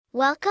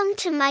Welcome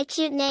to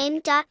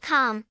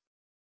mycutename.com.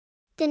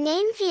 The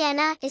name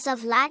Vienna is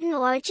of Latin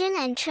origin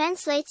and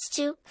translates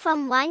to,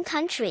 from wine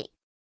country.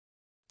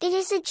 It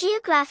is a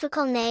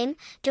geographical name,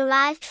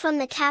 derived from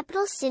the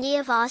capital city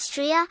of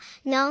Austria,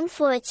 known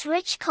for its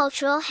rich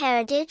cultural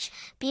heritage,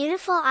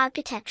 beautiful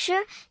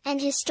architecture, and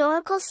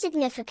historical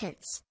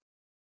significance.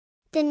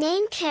 The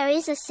name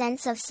carries a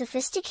sense of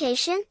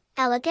sophistication,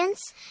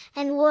 elegance,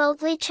 and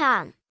worldly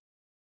charm.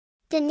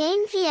 The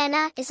name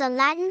Vienna is a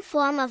Latin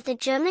form of the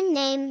German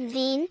name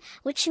Wien,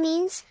 which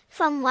means,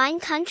 from wine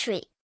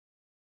country.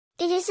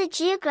 It is a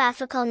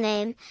geographical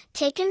name,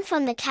 taken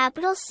from the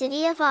capital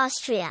city of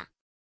Austria.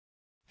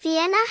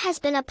 Vienna has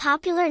been a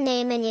popular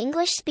name in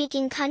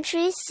English-speaking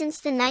countries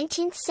since the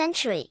 19th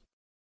century.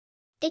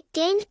 It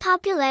gained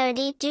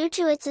popularity due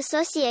to its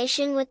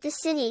association with the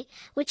city,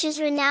 which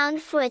is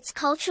renowned for its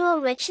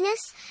cultural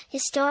richness,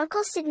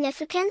 historical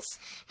significance,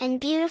 and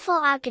beautiful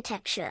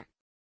architecture.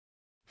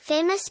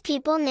 Famous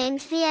people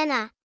named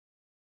Vienna.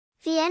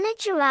 Vienna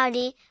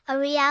Girardi, a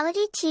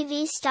reality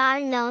TV star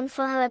known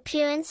for her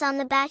appearance on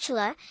The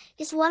Bachelor,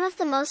 is one of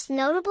the most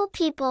notable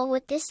people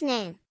with this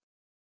name.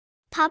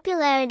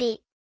 Popularity.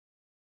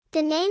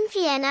 The name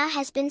Vienna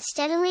has been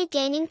steadily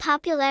gaining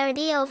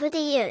popularity over the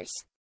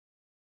years.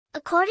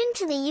 According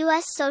to the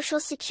U.S. Social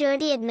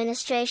Security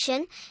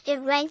Administration, it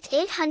ranked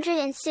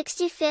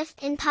 865th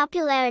in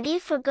popularity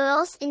for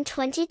girls in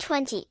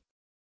 2020.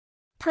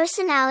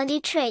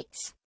 Personality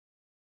traits.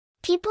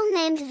 People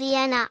named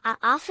Vienna are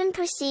often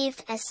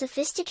perceived as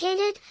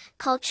sophisticated,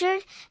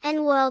 cultured,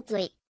 and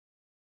worldly.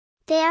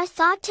 They are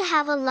thought to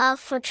have a love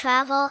for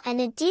travel and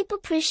a deep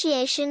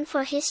appreciation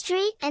for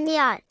history and the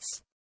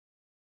arts.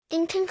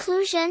 In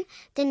conclusion,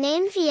 the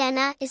name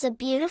Vienna is a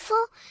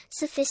beautiful,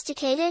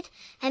 sophisticated,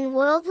 and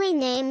worldly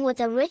name with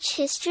a rich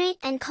history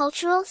and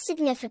cultural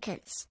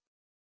significance.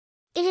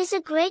 It is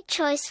a great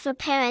choice for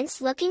parents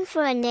looking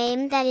for a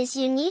name that is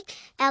unique,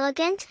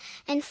 elegant,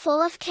 and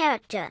full of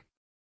character.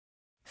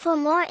 For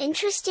more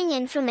interesting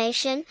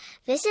information,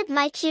 visit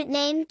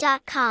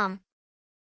mycutename.com.